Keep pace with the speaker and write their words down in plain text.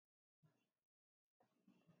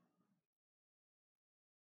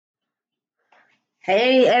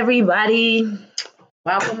Hey, everybody.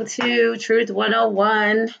 Welcome to Truth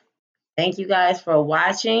 101. Thank you guys for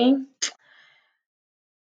watching.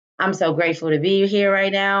 I'm so grateful to be here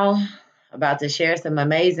right now. About to share some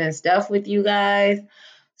amazing stuff with you guys.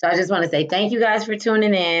 So I just want to say thank you guys for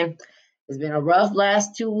tuning in. It's been a rough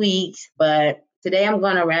last 2 weeks, but today I'm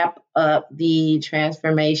going to wrap up the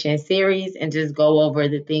transformation series and just go over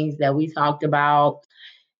the things that we talked about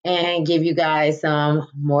and give you guys some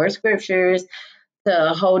more scriptures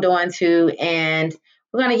to hold on to. And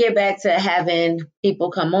we're going to get back to having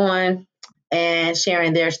people come on and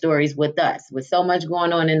sharing their stories with us. With so much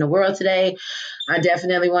going on in the world today, I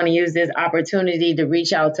definitely want to use this opportunity to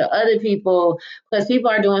reach out to other people because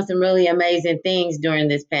people are doing some really amazing things during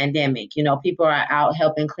this pandemic. You know, people are out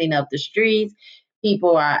helping clean up the streets,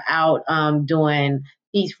 people are out doing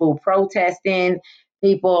peaceful protesting.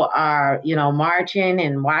 People are, marching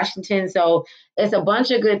in Washington. So it's a bunch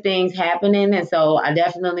of good things happening. And so I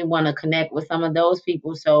definitely want to connect with some of those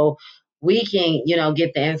people so we can,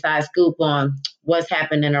 get the inside scoop on what's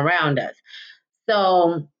happening around us.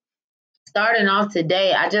 So starting off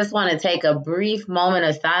today, I just want to take a brief moment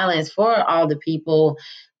of silence for all the people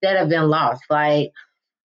that have been lost. Like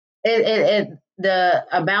the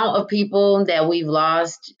amount of people that we've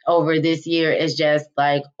lost over this year is just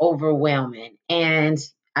like overwhelming. And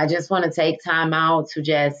I just want to take time out to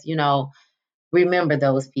just, remember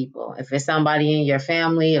those people. If it's somebody in your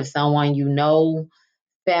family, if someone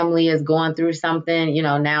family is going through something,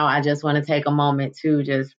 now I just want to take a moment to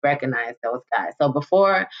just recognize those guys. So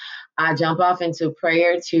before I jump off into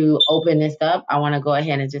prayer to open this up, I want to go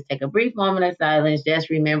ahead and just take a brief moment of silence, just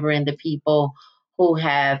remembering the people who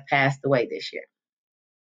have passed away this year.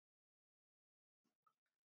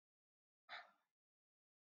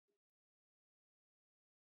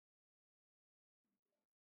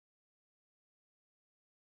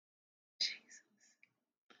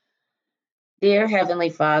 Dear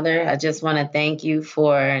Heavenly Father, I just want to thank you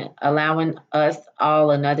for allowing us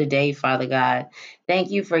all another day, Father God.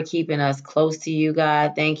 Thank you for keeping us close to you,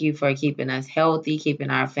 God. Thank you for keeping us healthy,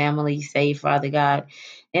 keeping our family safe, Father God.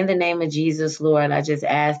 In the name of Jesus, Lord, I just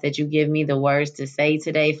ask that you give me the words to say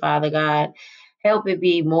today, Father God. Help it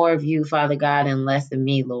be more of you, Father God, and less of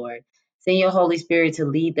me, Lord. Send your Holy Spirit to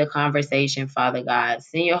lead the conversation, Father God.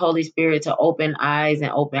 Send your Holy Spirit to open eyes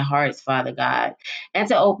and open hearts, Father God, and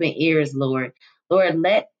to open ears, Lord. Lord,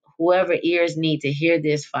 let whoever ears need to hear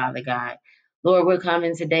this, Father God. Lord, we're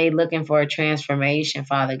coming today looking for a transformation,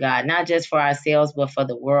 Father God, not just for ourselves, but for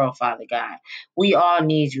the world, Father God. We all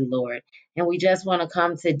need you, Lord. And we just want to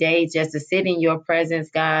come today just to sit in your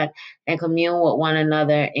presence, God, and commune with one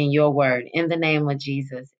another in your word. In the name of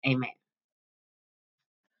Jesus, amen.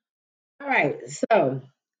 All right. So,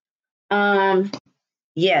 um,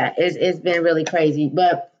 yeah, it's been really crazy,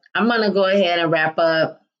 but I'm going to go ahead and wrap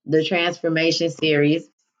up the transformation series.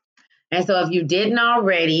 And so if you didn't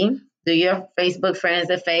already, do your Facebook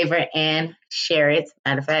friends a favor and share it.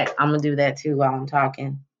 Matter of fact, I'm going to do that too while I'm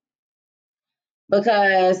talking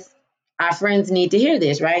because our friends need to hear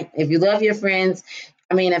this, right? If you love your friends,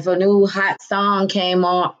 I mean, if a new hot song came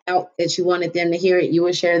on out that you wanted them to hear it, you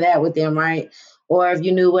would share that with them, right? Or if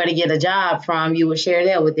you knew where to get a job from, you would share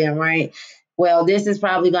that with them, right? Well, this is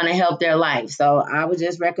probably going to help their life. So I would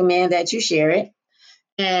just recommend that you share it.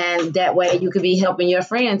 And that way you could be helping your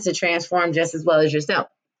friends to transform just as well as yourself.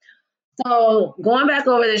 So going back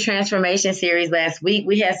over the transformation series last week,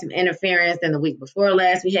 we had some interference, and the week before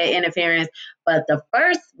last we had interference, but the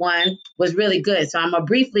first one was really good. So I'm gonna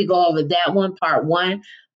briefly go over that one, part one.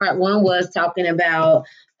 Part one was talking about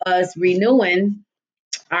us renewing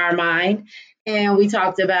our mind. And we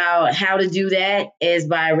talked about how to do that is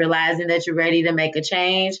by realizing that you're ready to make a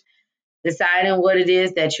change, deciding what it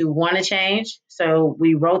is that you want to change. So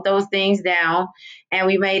we wrote those things down and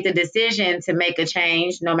we made the decision to make a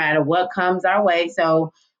change no matter what comes our way.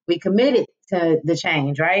 So we committed to the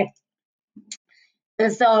change, right?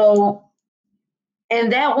 And so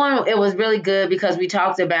in that one, it was really good because we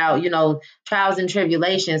talked about, trials and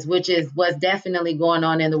tribulations, which is what's definitely going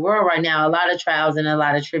on in the world right now. A lot of trials and a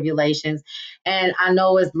lot of tribulations. And I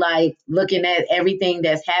know it's like looking at everything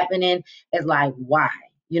that's happening, it's like, why?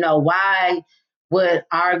 Why would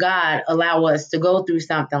our God allow us to go through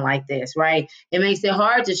something like this, right? It makes it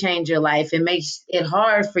hard to change your life. It makes it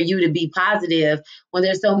hard for you to be positive when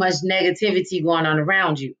there's so much negativity going on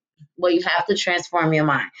around you. Well, you have to transform your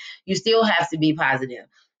mind. You still have to be positive.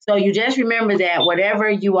 So you just remember that whatever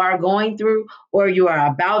you are going through or you are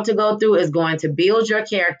about to go through is going to build your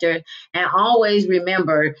character. And always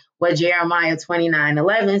remember what Jeremiah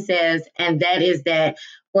 29:11 says, and that is that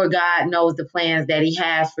for God knows the plans that he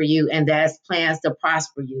has for you, and that's plans to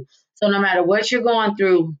prosper you. So no matter what you're going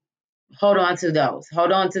through, hold on to those.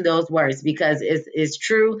 Hold on to those words because it's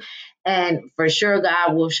true. And for sure,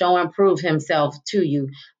 God will show and prove himself to you.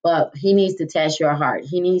 But he needs to test your heart.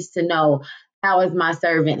 He needs to know, how is my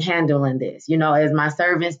servant handling this? You know, is my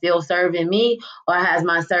servant still serving me, or has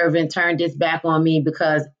my servant turned his back on me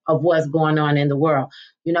because of what's going on in the world?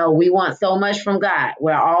 You know, we want so much from God.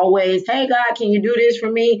 We're always, hey, God, can you do this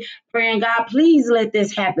for me? Praying, God, please let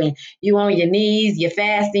this happen. You on your knees, you're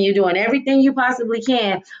fasting, you're doing everything you possibly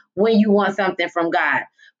can when you want something from God.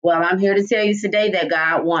 Well, I'm here to tell you today that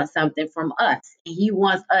God wants something from us, and he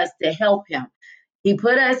wants us to help him. He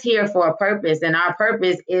put us here for a purpose, and our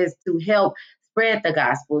purpose is to help spread the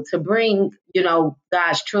gospel, to bring,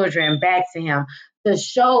 God's children back to him, to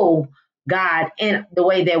show God in the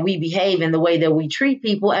way that we behave, and the way that we treat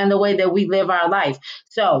people, and the way that we live our life.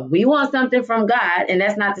 So we want something from God, and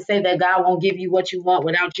that's not to say that God won't give you what you want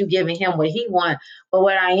without you giving him what he wants. But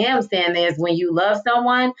what I am saying is, when you love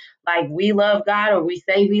someone like we love God, or we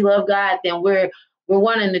say we love God, then we're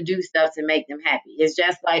wanting to do stuff to make them happy. It's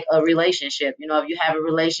just like a relationship. You know, if you have a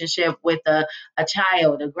relationship with a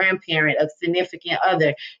child, a grandparent, a significant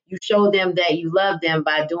other, you show them that you love them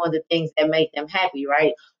by doing the things that make them happy,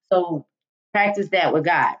 right? So practice that with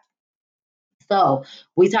God. So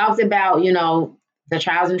we talked about, the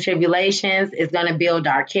trials and tribulations is going to build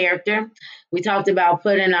our character. We talked about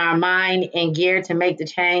putting our mind in gear to make the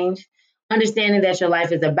change, understanding that your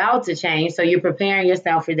life is about to change. So you're preparing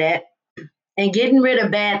yourself for that, and getting rid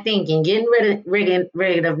of bad thinking, getting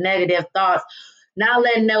rid of negative thoughts, not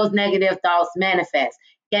letting those negative thoughts manifest.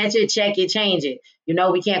 Catch it, check it, change it. You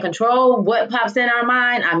know, we can't control what pops in our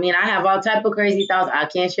mind. I mean, I have all type of crazy thoughts. I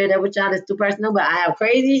can't share that with y'all. It's too personal, but I have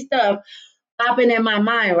crazy stuff popping in my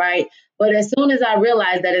mind, right? But as soon as I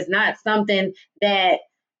realize that it's not something that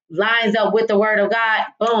lines up with the word of God,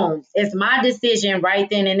 boom, it's my decision right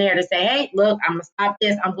then and there to say, hey, look, I'm going to stop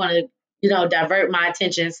this. I'm going to, divert my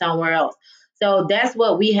attention somewhere else. So that's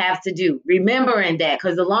what we have to do. Remembering that,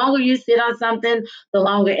 because the longer you sit on something, the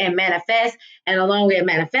longer it manifests. And the longer it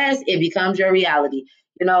manifests, it becomes your reality.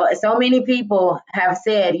 You know, so many people have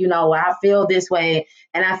said, I feel this way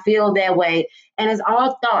and I feel that way. And it's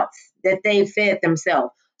all thoughts that they fed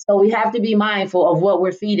themselves. So we have to be mindful of what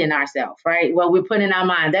we're feeding ourselves, right? What we're putting in our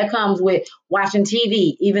mind. That comes with watching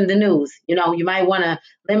TV, even the news. You know, you might want to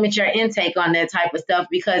limit your intake on that type of stuff,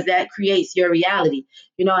 because that creates your reality.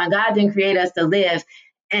 You know, and God didn't create us to live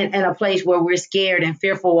in a place where we're scared and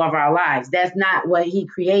fearful of our lives. That's not what he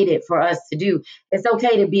created for us to do. It's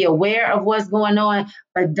okay to be aware of what's going on,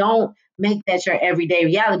 but don't make that your everyday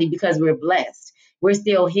reality, because we're blessed. We're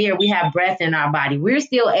still here. We have breath in our body. We're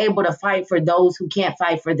still able to fight for those who can't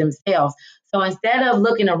fight for themselves. So instead of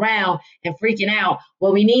looking around and freaking out,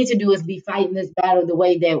 what we need to do is be fighting this battle the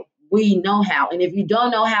way that we know how. And if you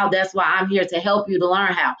don't know how, that's why I'm here to help you to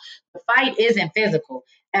learn how. The fight isn't physical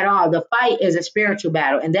at all. The fight is a spiritual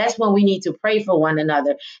battle. And that's when we need to pray for one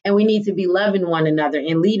another, and we need to be loving one another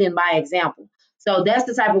and leading by example. So that's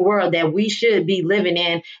the type of world that we should be living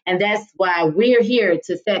in. And that's why we're here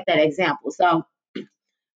to set that example. So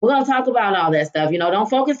we're going to talk about all that stuff. You know, don't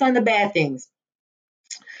focus on the bad things.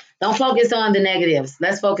 Don't focus on the negatives.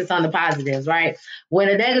 Let's focus on the positives, right? When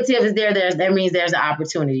a negative is there, that means there's an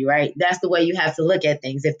opportunity, right? That's the way you have to look at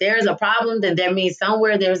things. If there's a problem, then that means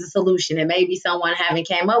somewhere there's a solution. And maybe someone haven't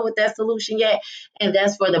came up with that solution yet. And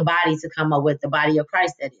that's for the body to come up with, the body of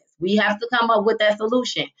Christ, that is. We have to come up with that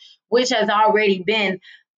solution, which has already been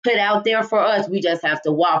put out there for us. We just have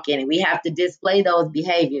to walk in it. We have to display those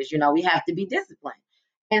behaviors. You know, we have to be disciplined.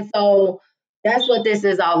 And so that's what this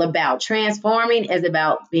is all about. Transforming is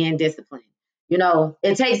about being disciplined. You know,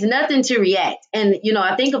 it takes nothing to react. And,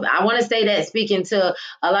 I want to say that, speaking to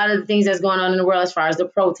a lot of the things that's going on in the world as far as the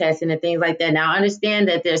protesting and things like that. Now, I understand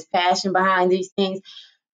that there's passion behind these things.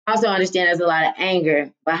 I also understand there's a lot of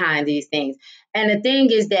anger behind these things. And the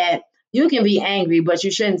thing is that you can be angry, but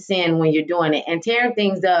you shouldn't sin when you're doing it. And tearing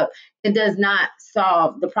things up, it does not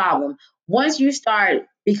solve the problem. Once you start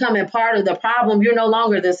becoming part of the problem, you're no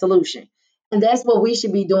longer the solution. And that's what we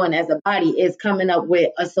should be doing as a body, is coming up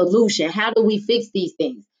with a solution. How do we fix these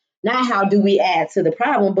things? Not how do we add to the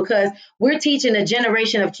problem, because we're teaching a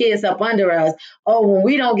generation of kids up under us, oh, when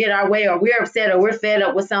we don't get our way, or we're upset, or we're fed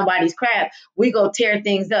up with somebody's crap, we go tear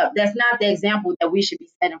things up. That's not the example that we should be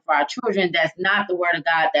setting for our children. That's not the word of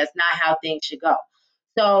God. That's not how things should go.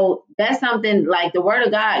 So that's something like the word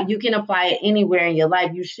of God. You can apply it anywhere in your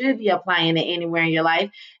life. You should be applying it anywhere in your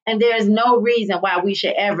life. And there's no reason why we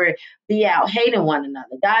should ever be out hating one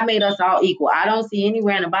another. God made us all equal. I don't see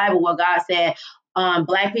anywhere in the Bible where God said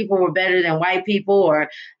Black people were better than white people, or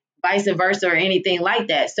vice versa or anything like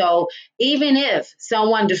that. So even if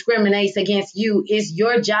someone discriminates against you, it's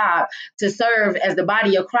your job to serve as the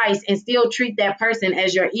body of Christ and still treat that person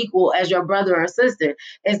as your equal, as your brother or sister.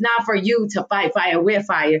 It's not for you to fight fire with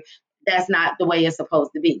fire. That's not the way it's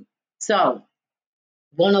supposed to be. So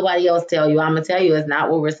won't nobody else tell you. I'm gonna tell you it's not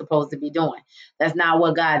what we're supposed to be doing. That's not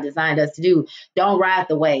what God designed us to do. Don't ride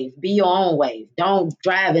the wave. Be your own wave. Don't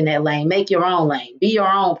drive in that lane. Make your own lane. Be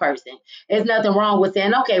your own person. There's nothing wrong with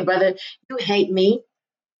saying, okay, brother, you hate me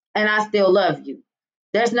and I still love you.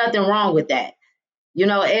 There's nothing wrong with that.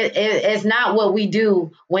 It's not what we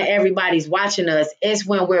do when everybody's watching us. It's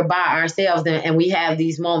when we're by ourselves and we have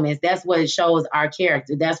these moments. That's what shows our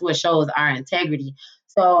character. That's what shows our integrity.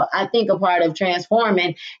 So I think a part of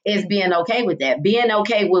transforming is being okay with that, being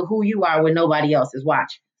okay with who you are when nobody else is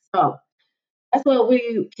watching. So that's what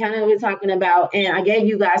we kind of were talking about. And I gave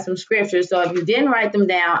you guys some scriptures. So if you didn't write them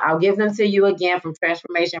down, I'll give them to you again from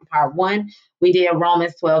Transformation Part 1. We did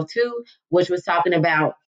Romans 12:2, which was talking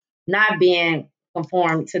about not being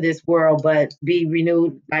conformed to this world, but be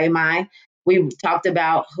renewed by your mind. We talked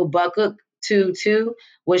about Habakkuk 2:2,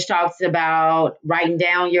 which talks about writing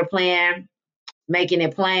down your plan, making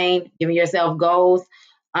it plain, giving yourself goals.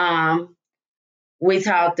 We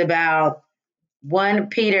talked about 1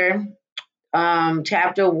 Peter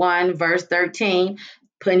chapter 1, verse 13,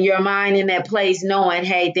 putting your mind in that place, knowing,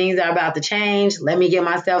 hey, things are about to change. Let me get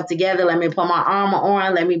myself together. Let me put my armor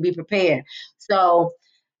on. Let me be prepared. So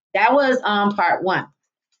that was part 1.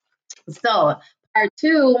 So part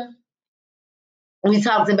 2, we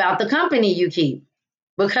talked about the company you keep,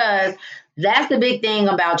 because that's the big thing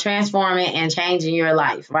about transforming and changing your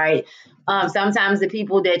life, right? Sometimes the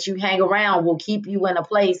people that you hang around will keep you in a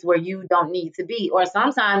place where you don't need to be, or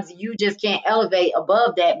sometimes you just can't elevate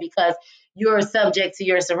above that because you're subject to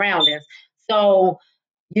your surroundings. So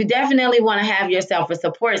you definitely want to have yourself a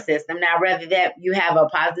support system. Now, whether that you have a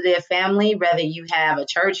positive family, whether you have a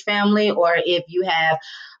church family, or if you have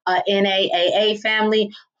a NAAA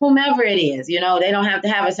family, whomever it is, they don't have to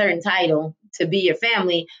have a certain title to be your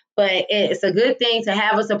family, but it's a good thing to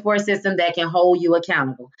have a support system that can hold you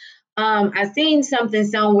accountable. I seen something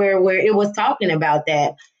somewhere where it was talking about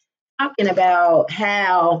that, talking about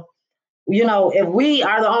how if we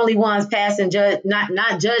are the only ones passing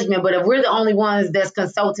not judgment, but if we're the only ones that's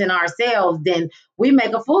consulting ourselves, then we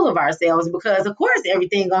make a fool of ourselves, because of course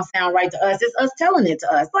everything gonna sound right to us. It's us telling it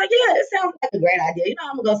to us. Like, yeah, it sounds like a great idea.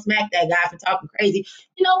 I'm gonna go smack that guy for talking crazy.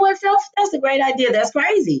 You know what, self? That's a great idea. That's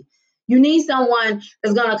crazy. You need someone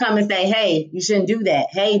that's gonna come and say, hey, you shouldn't do that.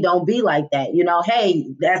 Hey, don't be like that.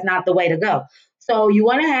 Hey, that's not the way to go. So you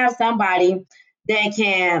want to have somebody that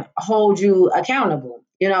can hold you accountable.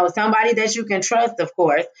 Somebody that you can trust, of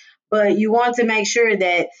course, but you want to make sure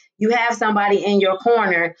that you have somebody in your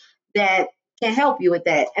corner that can help you with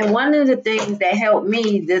that. And one of the things that helped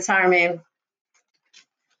me determine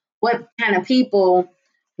what kind of people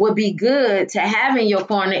would be good to have in your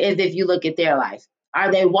corner is if you look at their life.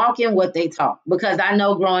 Are they walking what they talk? Because I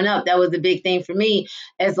know growing up, that was a big thing for me.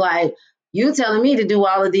 It's like, you telling me to do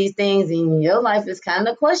all of these things and your life is kind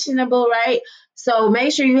of questionable, right? So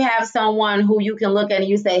make sure you have someone who you can look at and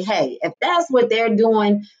you say, hey, if that's what they're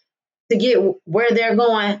doing to get where they're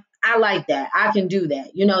going, I like that. I can do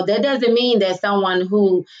that. That doesn't mean that someone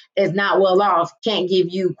who is not well off can't give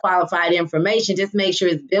you qualified information. Just make sure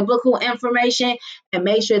it's biblical information and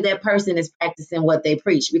make sure that person is practicing what they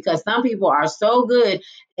preach, because some people are so good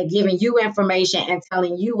at giving you information and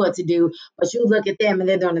telling you what to do, but you look at them and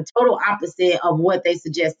they're doing the total opposite of what they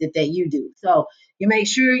suggested that you do. So you make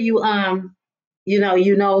sure you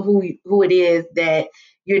know who it is that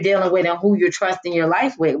you're dealing with and who you're trusting your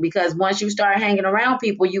life with, because once you start hanging around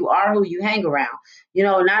people, you are who you hang around.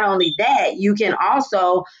 Not only that, you can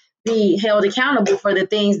also be held accountable for the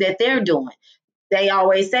things that they're doing. They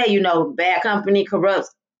always say, bad company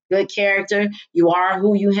corrupts good character. You are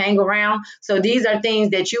who you hang around. So these are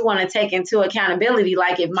things that you want to take into accountability.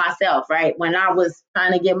 Like if myself, right, when I was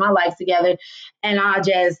trying to get my life together and I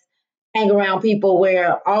just hang around people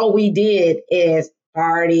where all we did is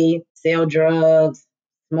party, sell drugs,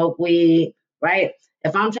 smoke weed, right?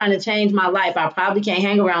 If I'm trying to change my life, I probably can't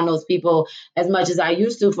hang around those people as much as I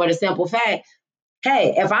used to, for the simple fact,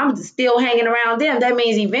 hey, if I'm still hanging around them, that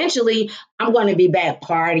means eventually I'm going to be back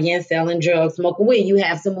partying, selling drugs, smoking weed. You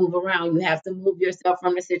have to move around. You have to move yourself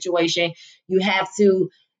from the situation. You have to,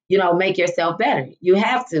 make yourself better. You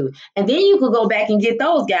have to. And then you could go back and get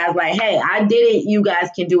those guys like, hey, I did it. You guys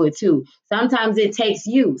can do it too. Sometimes it takes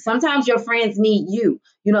you. Sometimes your friends need you.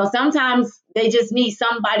 Sometimes they just need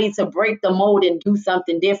somebody to break the mold and do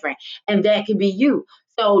something different. And that could be you.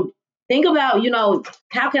 So think about,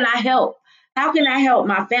 how can I help? How can I help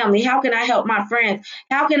my family? How can I help my friends?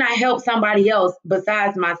 How can I help somebody else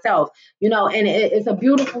besides myself? And it's a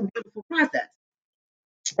beautiful, beautiful process.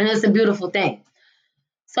 And it's a beautiful thing.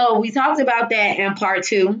 So we talked about that in part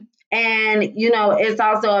two. And, it's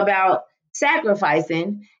also about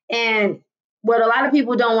sacrificing. And what a lot of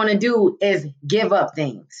people don't want to do is give up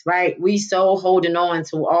things, right? We so holding on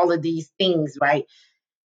to all of these things, right?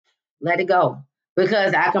 Let it go.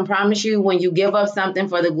 Because I can promise you, when you give up something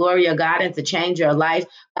for the glory of God and to change your life,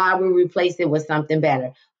 God will replace it with something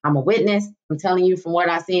better. I'm a witness. I'm telling you from what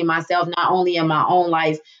I see in myself, not only in my own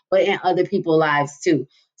life, but in other people's lives too.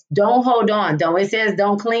 Don't hold on. Don't. It says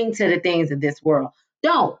don't cling to the things of this world.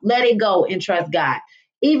 Don't let it go and trust God.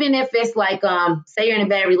 Even if it's like, say you're in a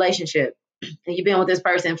bad relationship and you've been with this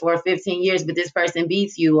person for 15 years, but this person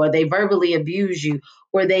beats you, or they verbally abuse you,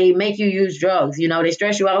 or they make you use drugs. They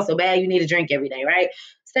stress you out so bad you need to drink every day, right?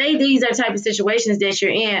 Say these are type of situations that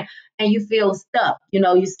you're in and you feel stuck,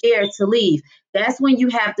 you're scared to leave. That's when you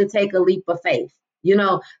have to take a leap of faith.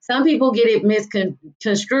 Some people get it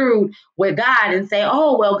misconstrued with God and say,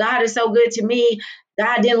 oh, well, God is so good to me.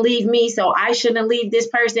 God didn't leave me, so I shouldn't leave this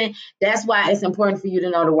person. That's why it's important for you to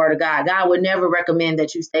know the word of God. God would never recommend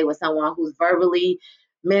that you stay with someone who's verbally,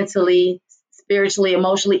 mentally, spiritually,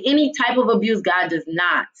 emotionally, any type of abuse. God does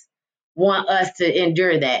not want us to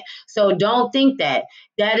endure that. So don't think that.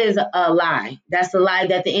 That is a lie. That's a lie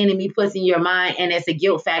that the enemy puts in your mind, and it's a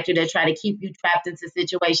guilt factor that try to keep you trapped into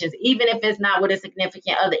situations, even if it's not with a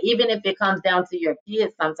significant other, even if it comes down to your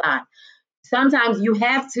kids sometimes. Sometimes you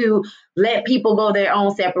have to let people go their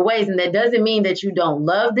own separate ways. And that doesn't mean that you don't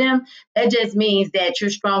love them. That just means that you're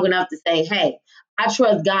strong enough to say, hey, I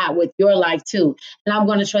trust God with your life too. And I'm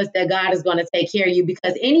going to trust that God is going to take care of you,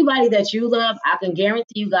 because anybody that you love, I can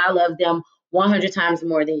guarantee you God loves them 100 times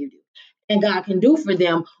more than you do. And God can do for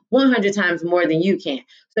them 100 times more than you can.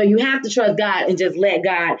 So you have to trust God and just let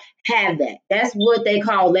God have that. That's what they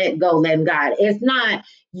call let go, letting God. It's not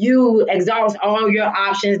you exhaust all your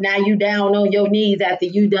options. Now you down on your knees after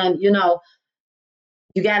you done, you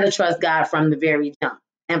got to trust God from the very jump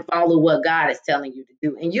and follow what God is telling you to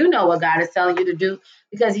do. And you know what God is telling you to do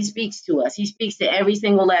because he speaks to us. He speaks to every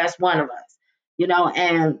single last one of us,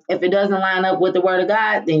 and if it doesn't line up with the word of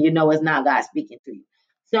God, then it's not God speaking to you.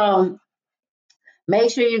 So make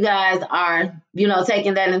sure you guys are,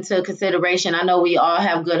 taking that into consideration. I know we all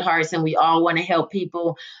have good hearts and we all want to help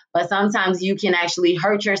people, but sometimes you can actually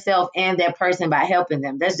hurt yourself and that person by helping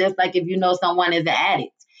them. That's just like if you know someone is an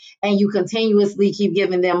addict and you continuously keep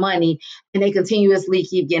giving them money and they continuously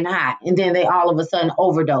keep getting high and then they all of a sudden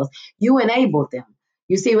overdose. You enabled them.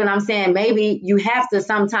 You see what I'm saying? Maybe you have to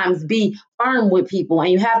sometimes be firm with people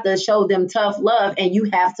and you have to show them tough love and you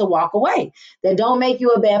have to walk away. That don't make you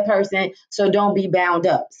a bad person, so don't be bound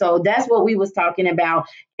up. So that's what we was talking about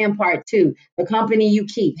in part two. The company you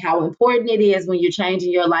keep, how important it is when you're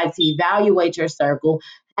changing your life to evaluate your circle,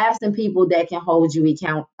 have some people that can hold you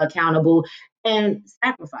accountable, and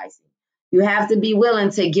sacrificing. You have to be willing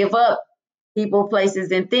to give up people,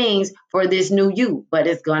 places, and things for this new you, but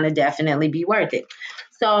it's going to definitely be worth it.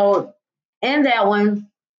 So in that one,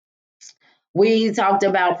 we talked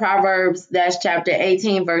about Proverbs, that's chapter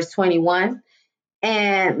 18, verse 21,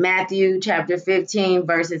 and Matthew chapter 15,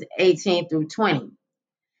 verses 18 through 20.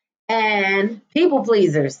 And people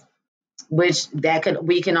pleasers, which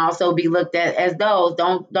we can also be looked at as those.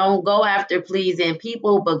 Don't go after pleasing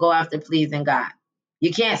people, but go after pleasing God.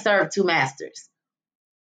 You can't serve two masters.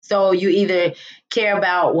 So you either care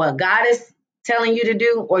about what God is telling you to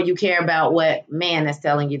do, or you care about what man is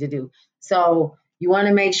telling you to do. So you want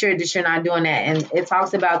to make sure that you're not doing that. And it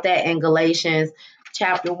talks about that in Galatians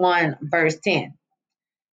chapter 1, verse 10.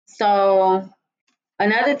 So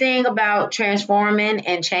another thing about transforming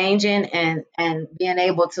and changing and being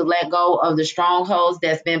able to let go of the strongholds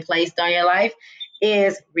that's been placed on your life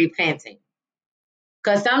is repenting.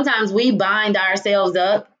 Because sometimes we bind ourselves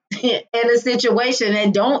up in a situation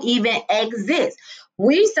that don't even exist.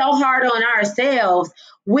 We so hard on ourselves,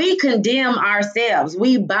 we condemn ourselves.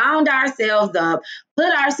 We bound ourselves up,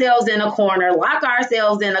 put ourselves in a corner, lock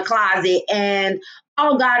ourselves in a closet, and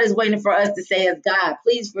all God is waiting for us to say is, God,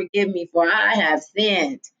 please forgive me for I have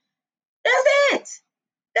sinned. That's it.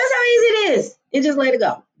 That's how easy it is. And just let it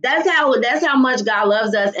go. That's how much God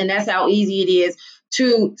loves us, and that's how easy it is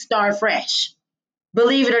to start fresh.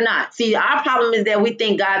 Believe it or not. See, our problem is that we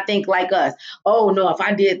think God think like us. Oh no, if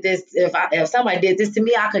I did this, if somebody did this to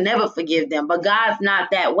me, I could never forgive them. But God's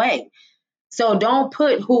not that way. So don't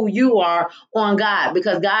put who you are on God,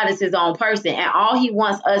 because God is his own person. And all he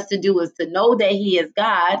wants us to do is to know that he is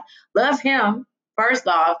God, love him, first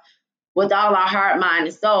off, with all our heart, mind,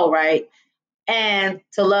 and soul, right? And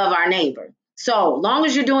to love our neighbor. So long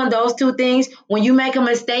as you're doing those two things, when you make a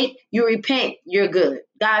mistake, you repent, you're good.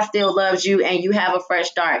 God still loves you and you have a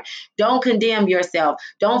fresh start. Don't condemn yourself.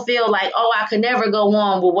 Don't feel like, oh, I could never go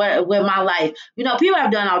on with my life. You know, people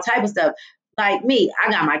have done all type of stuff. Like me,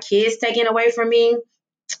 I got my kids taken away from me.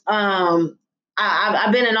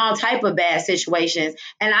 I've been in all type of bad situations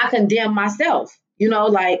and I condemn myself. You know,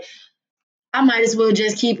 like I might as well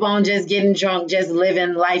just keep on just getting drunk, just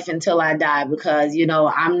living life until I die because, you know,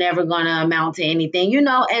 I'm never going to amount to anything, you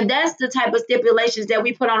know, and that's the type of stipulations that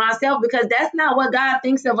we put on ourselves because that's not what God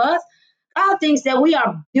thinks of us. God thinks that we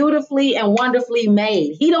are beautifully and wonderfully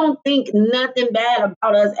made. He don't think nothing bad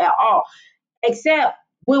about us at all, except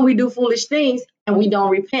when we do foolish things and we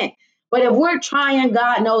don't repent. But if we're trying,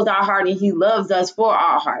 God knows our heart and He loves us for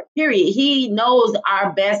our heart. Period. He knows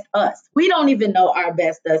our best us. We don't even know our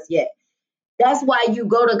best us yet. That's why you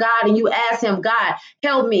go to God and you ask Him, God,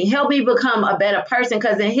 help me become a better person.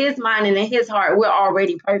 Because in His mind and in His heart, we're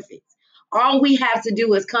already perfect. All we have to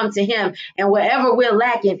do is come to Him, and wherever we're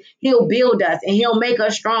lacking, He'll build us and He'll make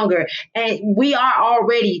us stronger. And we're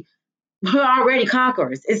already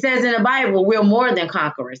conquerors. It says in the Bible, we're more than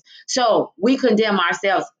conquerors. So we condemn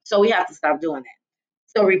ourselves. So we have to stop doing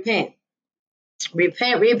that. So repent,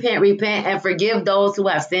 and forgive those who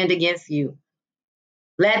have sinned against you.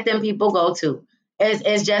 Let them people go too.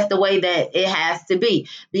 It's just the way that it has to be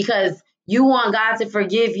because you want God to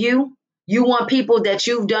forgive you. You want people that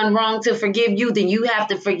you've done wrong to forgive you. Then you have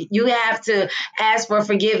to ask for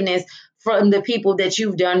forgiveness from the people that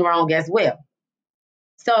you've done wrong as well.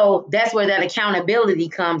 So that's where that accountability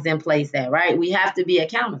comes in place at, right? We have to be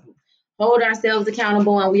accountable, hold ourselves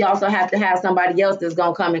accountable, and we also have to have somebody else that's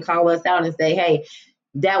gonna come and call us out and say, hey,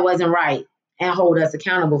 that wasn't right, and hold us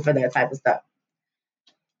accountable for that type of stuff.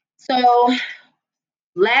 So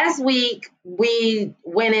last week, we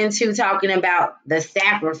went into talking about the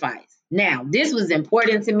sacrifice. Now, this was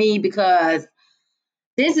important to me because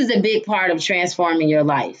this is a big part of transforming your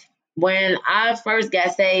life. When I first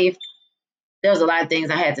got saved, there was a lot of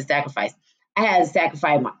things I had to sacrifice. I had to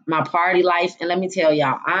sacrifice my party life. And let me tell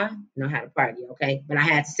y'all, I know how to party, okay? But I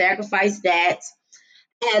had to sacrifice that.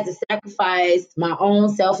 I had to sacrifice my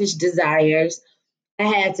own selfish desires. I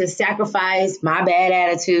had to sacrifice my bad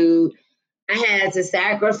attitude. I had to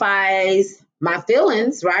sacrifice my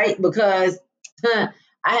feelings, right? Because I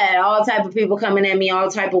had all type of people coming at me all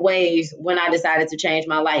type of ways when I decided to change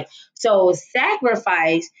my life. So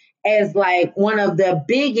sacrifice is like one of the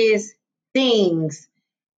biggest things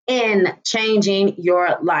in changing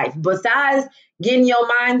your life. Besides getting your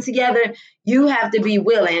mind together, you have to be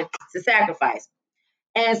willing to sacrifice.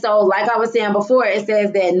 And so, like I was saying before, it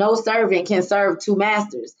says that no servant can serve two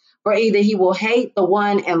masters, for either he will hate the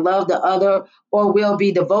one and love the other, or will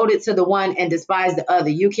be devoted to the one and despise the other.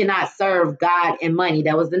 You cannot serve God and money.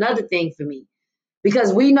 That was another thing for me,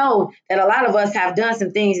 because we know that a lot of us have done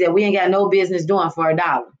some things that we ain't got no business doing for a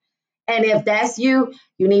dollar. And if that's you,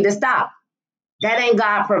 you need to stop. That ain't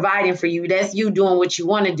God providing for you. That's you doing what you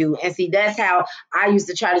want to do. And see, that's how I used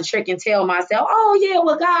to try to trick and tell myself, oh yeah,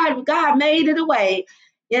 well, God made it a way.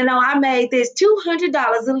 You know, I made this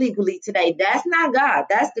 $200 illegally today. That's not God.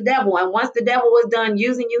 That's the devil. And once the devil was done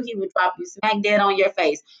using you, he would drop you smack dead on your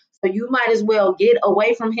face. So you might as well get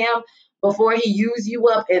away from him before he use you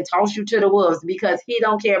up and toss you to the wolves, because he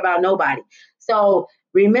don't care about nobody. So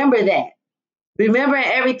remember that. Remember,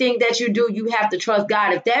 everything that you do, you have to trust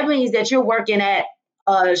God. If that means that you're working at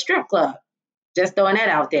a strip club, just throwing that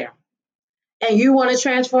out there, and you want to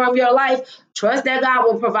transform your life, trust that God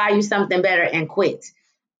will provide you something better and quit.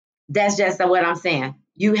 That's just what I'm saying.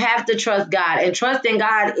 You have to trust God, and trusting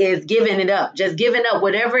God is giving it up. Just giving up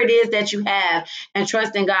whatever it is that you have, and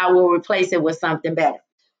trusting God will replace it with something better.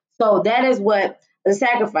 So that is what the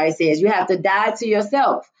sacrifice is. You have to die to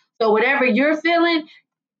yourself. So whatever you're feeling,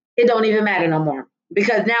 it don't even matter no more,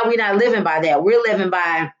 because now we're not living by that. We're living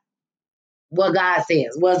by what God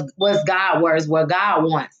says, what's God words, what God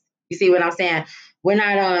wants. You see what I'm saying? We're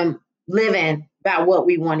not living by what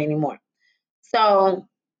we want anymore. So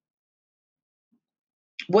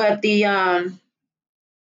what the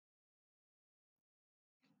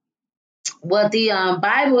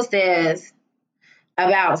Bible says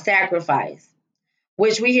about sacrifice,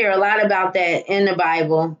 which we hear a lot about that in the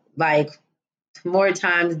Bible, like more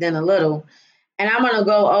times than a little. And I'm going to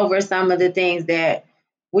go over some of the things that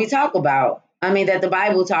we talk about. I mean, that the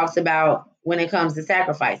Bible talks about when it comes to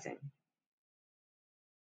sacrificing.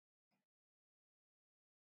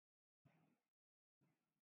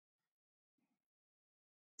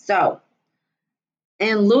 So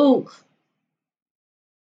in Luke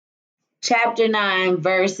chapter 9,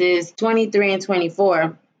 verses 23 and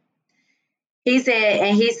 24, he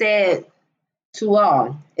said, to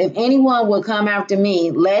all, if anyone will come after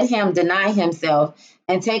me, let him deny himself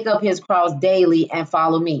and take up his cross daily and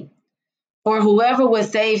follow me. For whoever would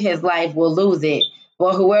save his life will lose it,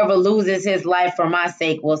 but whoever loses his life for my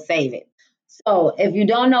sake will save it. So if you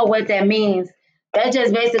don't know what that means, that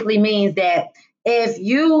just basically means that if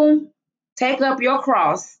you take up your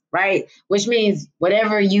cross, right, which means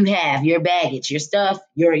whatever you have, your baggage, your stuff,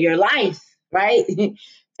 your life, right,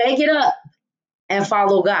 take it up and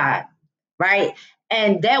follow God, right?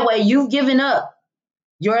 And that way you've given up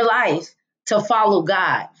your life to follow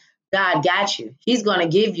God. God got you. He's going to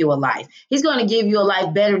give you a life. He's going to give you a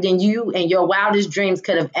life better than you and your wildest dreams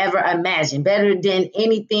could have ever imagined, better than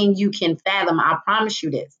anything you can fathom. I promise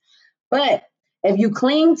you this. But if you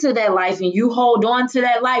cling to that life and you hold on to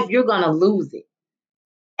that life, you're going to lose it.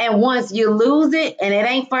 And once you lose it and it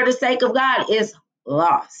ain't for the sake of God, it's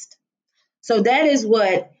lost. So that is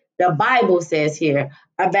what the Bible says here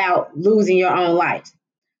about losing your own life.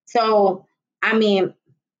 So, I mean,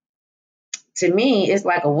 to me, it's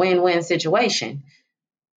like a win-win situation.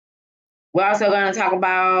 We're also going to talk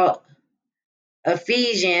about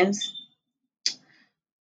Ephesians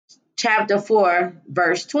chapter 4,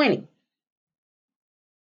 verse 20.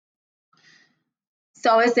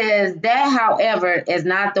 So it says, that, however, is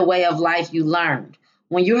not the way of life you learned.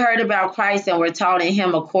 When you heard about Christ and were taught in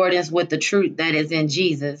him accordance with the truth that is in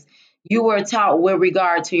Jesus, you were taught with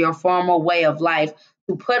regard to your former way of life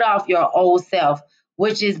to put off your old self,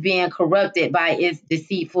 which is being corrupted by its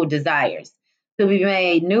deceitful desires, to be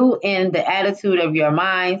made new in the attitude of your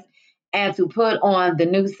minds, and to put on the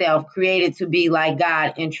new self created to be like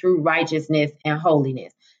God in true righteousness and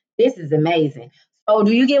holiness. This is amazing. So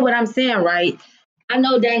do you get what I'm saying, right? I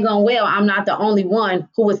know dang on well I'm not the only one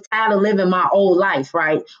who was tired of living my old life,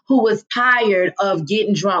 right? Who was tired of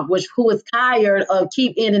getting drunk, who was tired of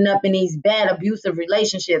keep ending up in these bad abusive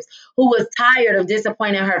relationships, who was tired of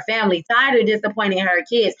disappointing her family, tired of disappointing her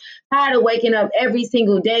kids, tired of waking up every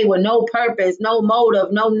single day with no purpose, no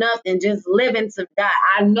motive, no nothing, just living to die.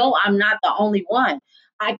 I know I'm not the only one.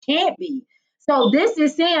 I can't be. So this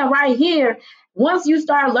is saying right here, once you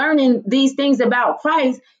start learning these things about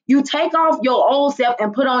Christ, you take off your old self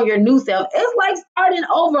and put on your new self. It's like starting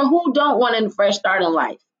over. Who don't want a fresh start in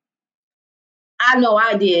life? I know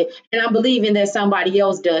I did, and I'm believing that somebody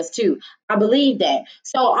else does too. I believe that.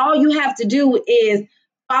 So all you have to do is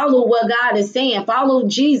follow what God is saying, follow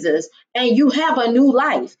Jesus, and you have a new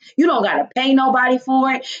life. You don't got to pay nobody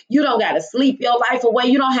for it. You don't got to sleep your life away.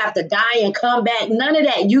 You don't have to die and come back. None of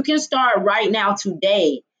that. You can start right now,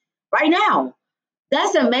 today, right now.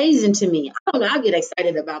 That's amazing to me. I don't know. I get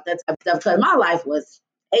excited about that type of stuff because my life was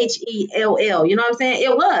HELL. You know what I'm saying?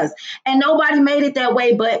 It was. And nobody made it that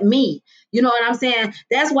way but me. You know what I'm saying?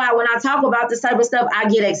 That's why when I talk about this type of stuff, I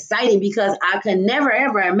get excited because I could never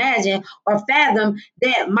ever imagine or fathom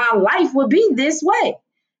that my life would be this way.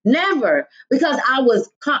 Never. Because I was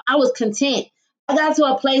content. I got to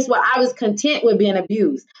a place where I was content with being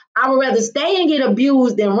abused. I would rather stay and get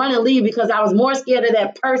abused than run and leave because I was more scared of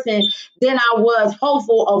that person than I was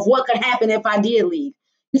hopeful of what could happen if I did leave.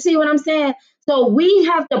 You see what I'm saying? So we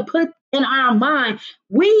have to put in our mind,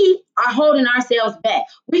 we are holding ourselves back.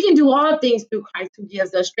 We can do all things through Christ who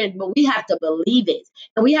gives us strength, but we have to believe it.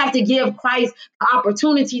 And we have to give Christ the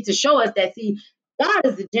opportunity to show us that, see, God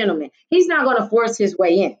is a gentleman. He's not going to force his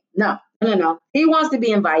way in. No, no, no. He wants to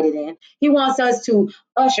be invited in. He wants us to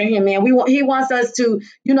usher him in. He wants us to,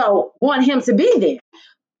 want him to be there.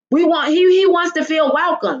 He wants to feel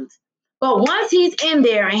welcomed. But once he's in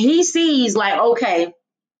there and he sees like, okay,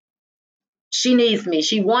 she needs me,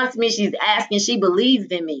 she wants me, she's asking, she believes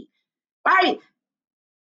in me, right?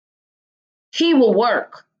 He will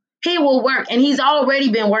work. He will work. And he's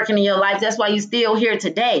already been working in your life. That's why you're still here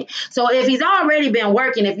today. So if he's already been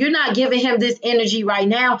working, if you're not giving him this energy right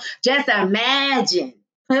now, just imagine.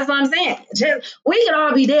 That's what I'm saying. We could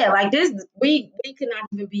all be dead. Like this, we could not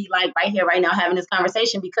even be like right here, right now, having this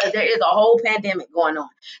conversation because there is a whole pandemic going on.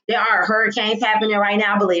 There are hurricanes happening right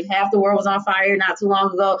now. I believe half the world was on fire not too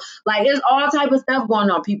long ago. Like there's all type of stuff going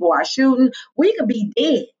on. People are shooting. We could be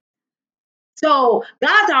dead. So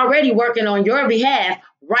God's already working on your behalf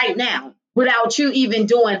right now without you even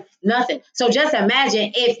doing nothing. So just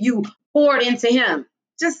imagine if you poured into him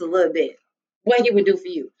just a little bit, what he would do for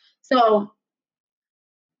you. So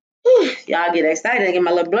y'all get excited. I get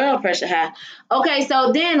my little blood pressure high. Okay,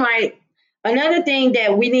 so then, right, another thing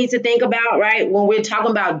that we need to think about, right, when we're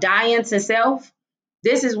talking about dying to self,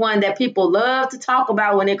 this is one that people love to talk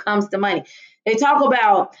about when it comes to money. They talk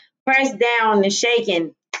about press down and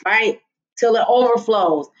shaking, right, till it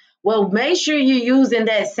overflows. Well, make sure you're using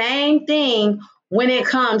that same thing when it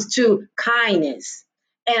comes to kindness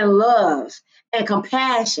and love and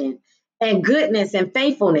compassion and goodness and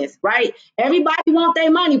faithfulness, right? Everybody want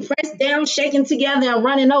their money pressed down, shaken together, and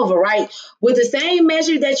running over, right? With the same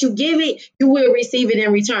measure that you give it, you will receive it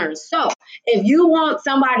in return. So if you want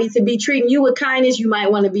somebody to be treating you with kindness, you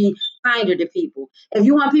might want to be kinder to people. If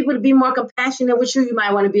you want people to be more compassionate with you, you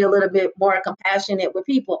might want to be a little bit more compassionate with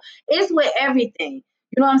people. It's with everything.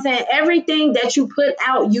 You know what I'm saying? Everything that you put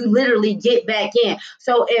out, you literally get back in.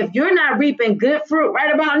 So if you're not reaping good fruit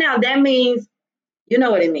right about now, that means you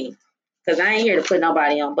know what it means. Because I ain't here to put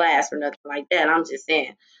nobody on blast or nothing like that. I'm just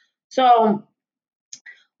saying. So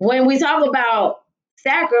when we talk about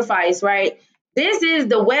sacrifice, right? This is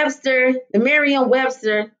the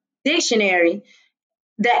Merriam-Webster dictionary,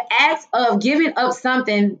 the act of giving up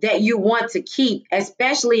something that you want to keep,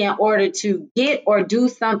 especially in order to get or do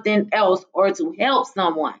something else or to help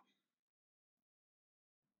someone.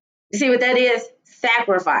 You see what that is?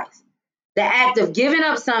 Sacrifice. The act of giving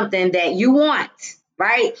up something that you want,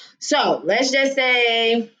 right? So let's just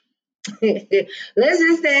say,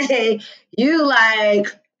 you like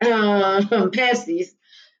Pepsi's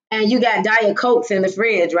and you got Diet Cokes in the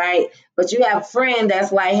fridge, right? But you have a friend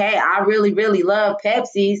that's like, hey, I really, really love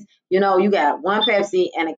Pepsi's. You know, you got one Pepsi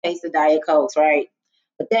and a case of Diet Cokes, right?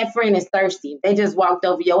 But that friend is thirsty. They just walked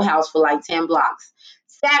over your house for like 10 blocks.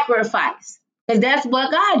 Sacrifice. Because that's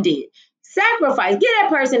what God did. Sacrifice. Get that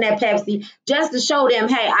person that Pepsi just to show them,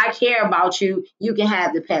 hey, I care about you. You can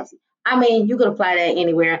have the Pepsi. I mean, you could apply that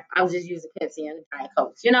anywhere. I was just using Pepsi and Diet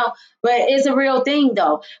Cokes, you know? But it's a real thing,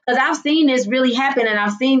 though, because I've seen this really happen and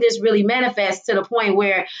I've seen this really manifest to the point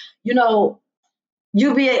where, you know,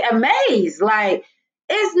 you be amazed. Like,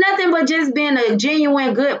 it's nothing but just being a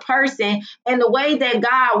genuine good person and the way that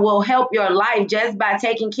God will help your life just by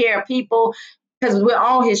taking care of people because we're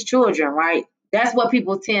all his children, right? That's what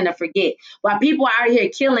people tend to forget. While people are out here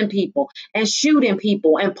killing people and shooting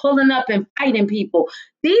people and pulling up and fighting people,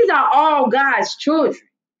 these are all God's children,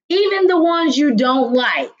 even the ones you don't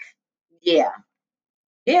like. Yeah.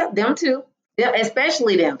 Yeah, them too. Them,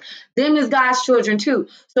 especially them. Them is God's children too.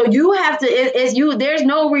 So you have to. It's you. There's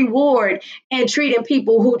no reward in treating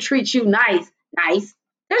people who treat you nice.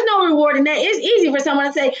 There's no reward in that. It's easy for someone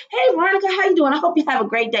to say, "Hey, Veronica, how you doing? I hope you have a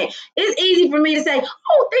great day." It's easy for me to say,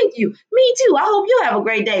 "Oh, thank you. Me too. I hope you have a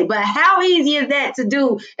great day." But how easy is that to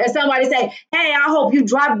do? If somebody say, "Hey, I hope you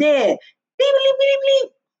drop dead," beep, beep, beep,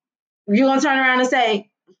 beep, you're gonna turn around and say,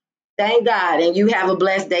 thank God, and you have a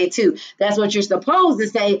blessed day too. That's what you're supposed to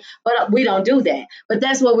say, but we don't do that. But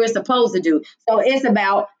that's what we're supposed to do. So it's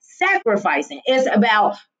about sacrificing. It's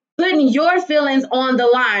about putting your feelings on the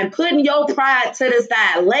line, putting your pride to the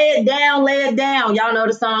side. Lay it down, lay it down. Y'all know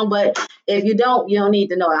the song, but if you don't, you don't need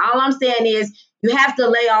to know it. All I'm saying is you have to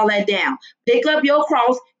lay all that down. Pick up your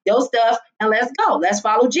cross, your stuff, and let's go. Let's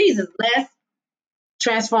follow Jesus. Let's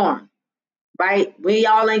transform, right? We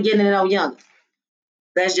all ain't getting no younger.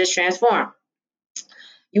 Let's just transform.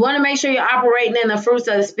 You want to make sure you're operating in the fruits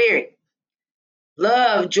of the Spirit: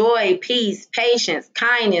 love, joy, peace, patience,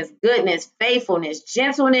 kindness, goodness, faithfulness,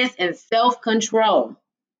 gentleness, and self control.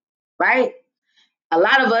 Right? A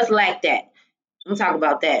lot of us lack that. I'm talking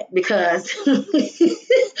about that because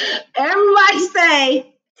everybody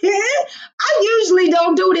say, I usually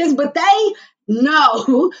don't do this, but they,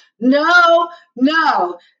 no, no,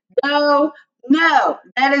 no, no, no.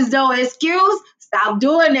 That is no excuse. Stop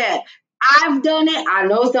doing that. I've done it. I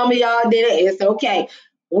know some of y'all did it. It's okay.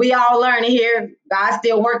 We all learning here. God's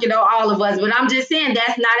still working on all of us, but I'm just saying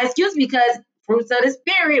that's not an excuse because fruits of the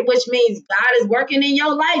Spirit, which means God is working in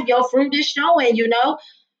your life. Your fruit is showing, you know.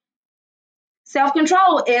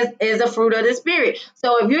 Self-control is a fruit of the Spirit.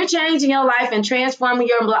 So if you're changing your life and transforming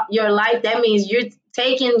your life, that means you're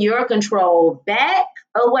taking your control back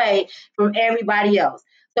away from everybody else.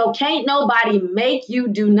 So can't nobody make you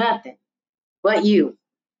do nothing but you.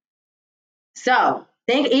 So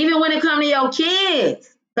think even when it comes to your kids,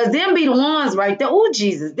 because them be the ones right there. Oh,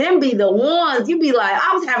 Jesus, them be the ones. You be like,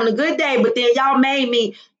 I was having a good day, but then y'all made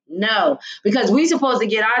me. No, because we supposed to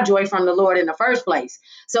get our joy from the Lord in the first place.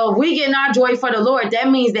 So if we get our joy for the Lord,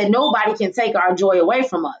 that means that nobody can take our joy away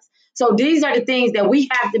from us. So these are the things that we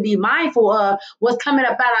have to be mindful of what's coming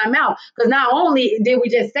up out our mouth. Because not only did we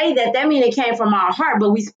just say that, that means it came from our heart,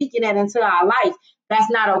 but we speaking it into our life.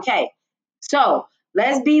 That's not okay. So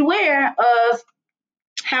let's beware of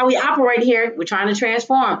how we operate here. We're trying to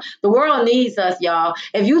transform. The world needs us, y'all.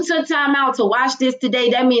 If you took time out to watch this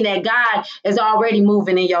today, that means that God is already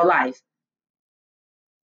moving in your life.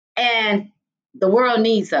 And the world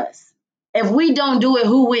needs us. If we don't do it,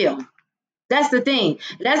 who will? That's the thing.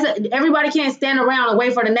 Everybody can't stand around and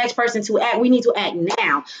wait for the next person to act. We need to act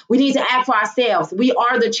now. We need to act for ourselves. We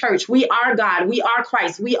are the church. We are God. We are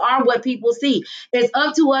Christ. We are what people see. It's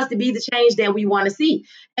up to us to be the change that we want to see.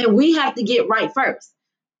 And we have to get right first.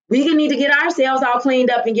 We need to get ourselves all cleaned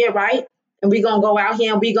up and get right. And we're going to go out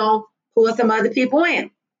here and we're going to pull some other people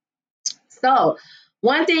in. So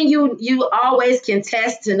one thing you always can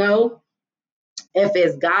test to know if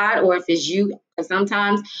it's God or if it's you. Because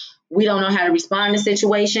sometimes we don't know how to respond to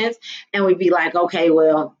situations, and we be like, okay,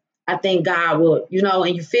 well, I think God will,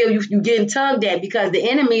 and you feel you getting tugged at because the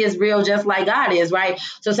enemy is real just like God is, right?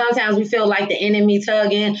 So sometimes we feel like the enemy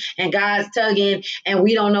tugging and God's tugging, and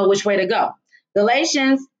we don't know which way to go.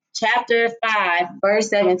 Galatians chapter 5, verse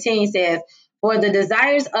 17 says, for the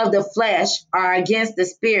desires of the flesh are against the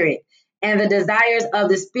spirit, and the desires of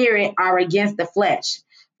the spirit are against the flesh.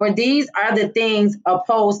 For these are the things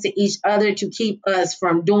opposed to each other to keep us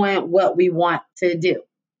from doing what we want to do.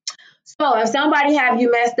 So if somebody have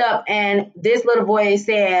you messed up and this little voice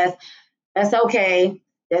says, that's okay,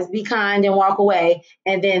 just be kind and walk away.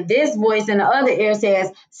 And then this voice in the other ear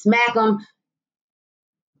says, smack them,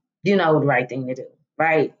 you know the right thing to do,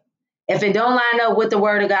 right? If it don't line up with the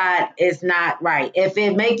word of God, it's not right. If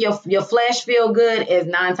it make your flesh feel good, it's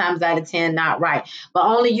 9 times out of 10 not right. But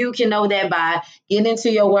only you can know that by getting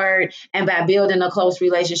into your word and by building a close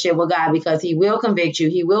relationship with God, because he will convict you.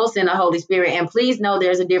 He will send the Holy Spirit. And please know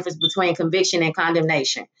there's a difference between conviction and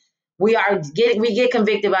condemnation. We get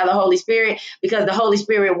convicted by the Holy Spirit because the Holy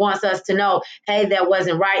Spirit wants us to know, hey, that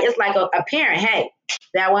wasn't right. It's like a parent, hey,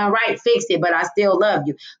 that wasn't right, fix it, but I still love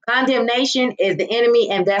you. Condemnation is the enemy,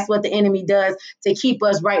 and that's what the enemy does to keep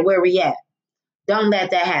us right where we at. Don't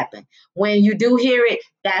let that happen. When you do hear it,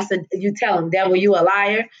 you tell him, devil, you a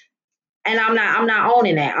liar. And I'm not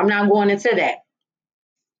owning that. I'm not going into that.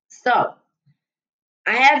 So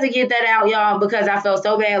I had to get that out, y'all, because I felt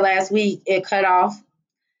so bad last week. It cut off.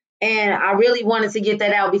 And I really wanted to get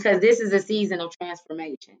that out because this is a season of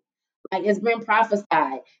transformation. Like, it's been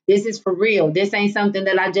prophesied. This is for real. This ain't something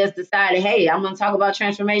that I just decided, hey, I'm going to talk about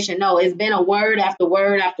transformation. No, it's been a word after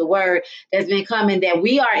word after word that's been coming, that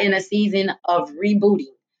we are in a season of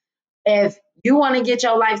rebooting. If you want to get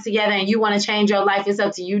your life together and you want to change your life, it's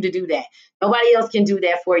up to you to do that. Nobody else can do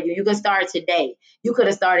that for you. You can start today. You could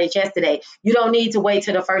have started yesterday. You don't need to wait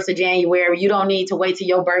till the 1st of January. You don't need to wait till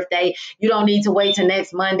your birthday. You don't need to wait till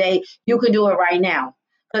next Monday. You could do it right now,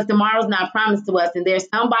 because tomorrow's not promised to us. And there's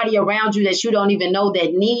somebody around you that you don't even know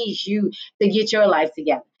that needs you to get your life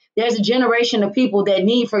together. There's a generation of people that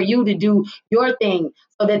need for you to do your thing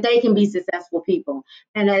so that they can be successful people.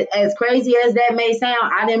 And as crazy as that may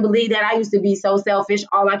sound, I didn't believe that. I used to be so selfish.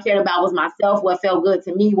 All I cared about was myself, what felt good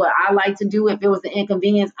to me, what I like to do. If it was an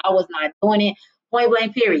inconvenience, I was not doing it. Point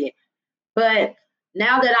blank, period. But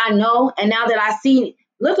now that I know, and now that I see,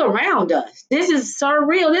 look around us. This is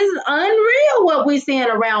surreal. This is unreal what we're seeing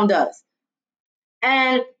around us.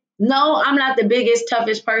 And no, I'm not the biggest,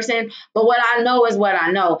 toughest person, but what I know is what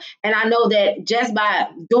I know. And I know that just by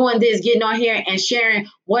doing this, getting on here and sharing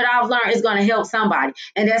what I've learned is going to help somebody,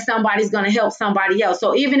 and that somebody's going to help somebody else.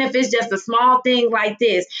 So even if it's just a small thing like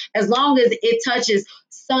this, as long as it touches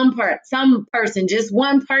some person, just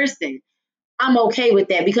one person, I'm okay with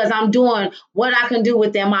that, because I'm doing what I can do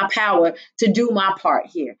within my power to do my part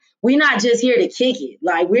here. We're not just here to kick it.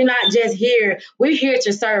 Like, we're not just here. We're here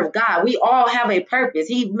to serve God. We all have a purpose.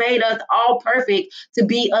 He made us all perfect to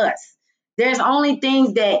be us. There's only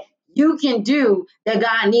things that you can do that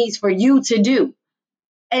God needs for you to do.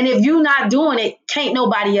 And if you're not doing it, can't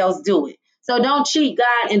nobody else do it. So don't cheat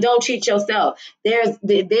God and don't cheat yourself. There's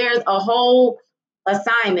a whole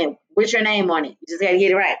assignment with your name on it. You just got to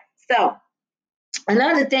get it right. So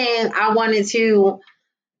another thing I wanted to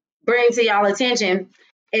bring to y'all attention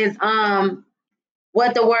is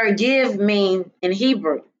what the word give means in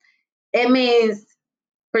Hebrew. It means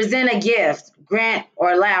present a gift, grant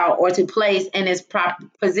or allow, or to place in its proper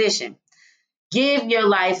position. Give your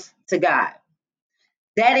life to God.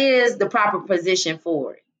 That is the proper position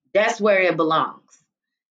for it. That's where it belongs.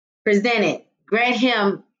 Present it. Grant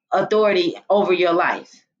him authority over your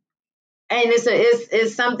life. And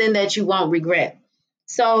it's something that you won't regret.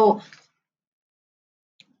 So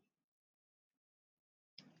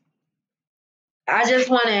I just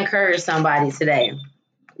want to encourage somebody today.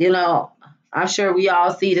 I'm sure we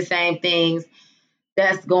all see the same things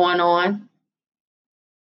that's going on.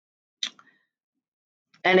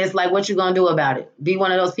 And it's like, what you going to do about it? Be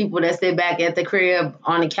one of those people that sit back at the crib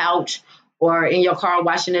on the couch or in your car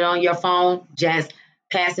watching it on your phone, just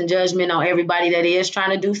passing judgment on everybody that is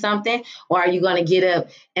trying to do something? Or are you going to get up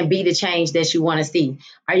and be the change that you want to see?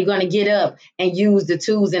 Are you going to get up and use the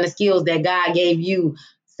tools and the skills that God gave you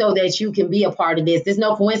so that you can be a part of this? There's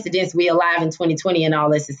no coincidence we're alive in 2020 and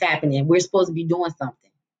all this is happening. We're supposed to be doing something.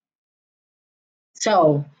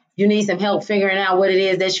 So you need some help figuring out what it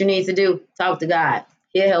is that you need to do. Talk to God.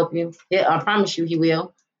 He'll help you. I promise you he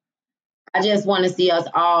will. I just want to see us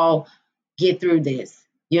all get through this,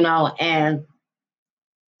 and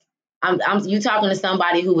you talking to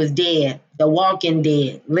somebody who was dead, the walking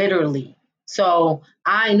dead, literally. So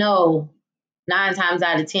I know 9 times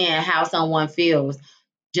out of 10 how someone feels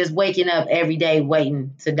just waking up every day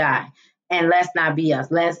waiting to die. And let's not be us.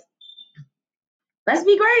 Let's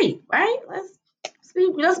be great, right?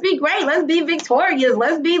 Let's be great. Let's be victorious.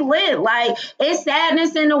 Let's be lit. Like, it's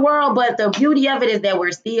sadness in the world, but the beauty of it is that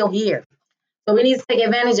we're still here. So we need to take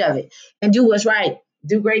advantage of it and do what's right.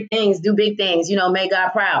 Do great things, do big things, make God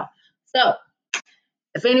proud. So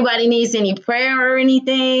if anybody needs any prayer or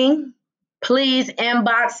anything, please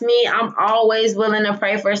inbox me. I'm always willing to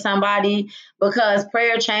pray for somebody because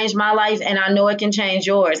prayer changed my life and I know it can change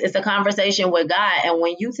yours. It's a conversation with God. And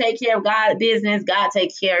when you take care of God's business, God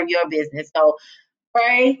takes care of your business. So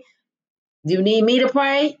pray. Do you need me to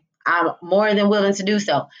pray? I'm more than willing to do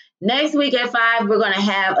so. Next week at 5, we're going to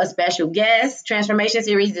have a special guest. Transformation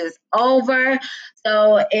series is over.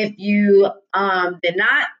 So if you did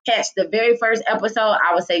not catch the very first episode,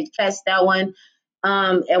 I would say catch that one.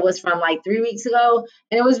 It was from like 3 weeks ago,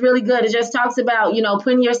 and it was really good. It just talks about,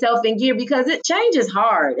 putting yourself in gear because change is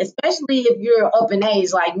hard, especially if you're up in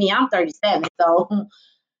age like me. I'm 37, so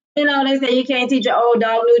they say you can't teach an old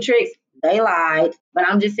dog new tricks. They lied, but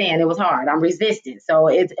I'm just saying it was hard. I'm resistant.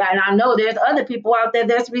 And I know there's other people out there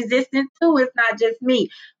that's resistant too. It's not just me,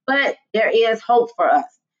 but there is hope for us.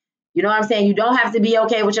 You know what I'm saying? You don't have to be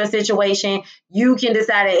okay with your situation. You can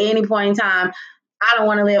decide at any point in time, I don't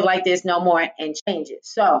want to live like this no more, and change it.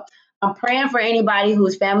 So I'm praying for anybody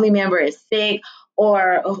whose family member is sick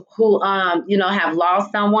or who have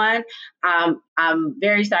lost someone. I'm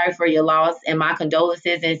very sorry for your loss and my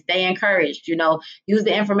condolences, and stay encouraged. Use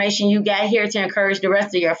the information you got here to encourage the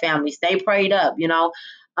rest of your family. Stay prayed up.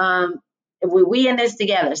 We in this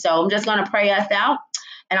together. So I'm just going to pray us out.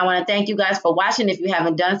 And I want to thank you guys for watching. If you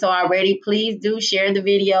haven't done so already, please do share the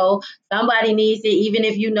video. Somebody needs it, even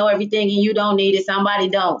if you know everything and you don't need it, somebody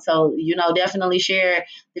don't. So, definitely share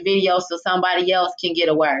the video so somebody else can get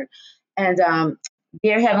a word. And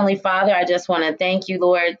dear Heavenly Father, I just want to thank you,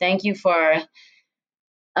 Lord. Thank you for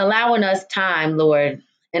allowing us time, Lord,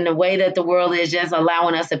 in the way that the world is just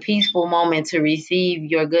allowing us a peaceful moment to receive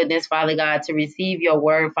your goodness, Father God, to receive your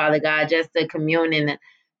word, Father God, just to commune and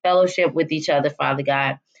fellowship with each other, Father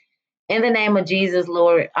God. In the name of Jesus,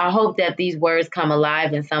 Lord, I hope that these words come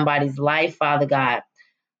alive in somebody's life, Father God.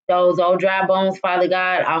 Those old dry bones, Father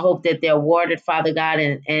God, I hope that they're watered, Father God,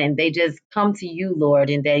 and they just come to you, Lord,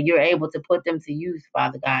 and that you're able to put them to use,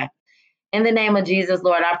 Father God. In the name of Jesus,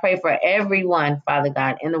 Lord, I pray for everyone, Father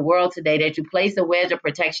God, in the world today that you place a wedge of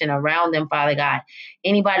protection around them, Father God.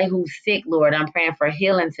 Anybody who's sick, Lord, I'm praying for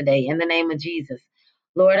healing today in the name of Jesus.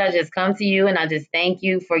 Lord, I just come to you and I just thank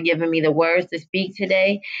you for giving me the words to speak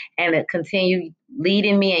today and to continue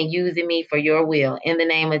leading me and using me for your will. In the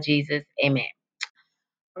name of Jesus, amen.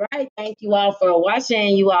 All right. Thank you all for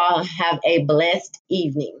watching. You all have a blessed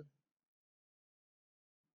evening.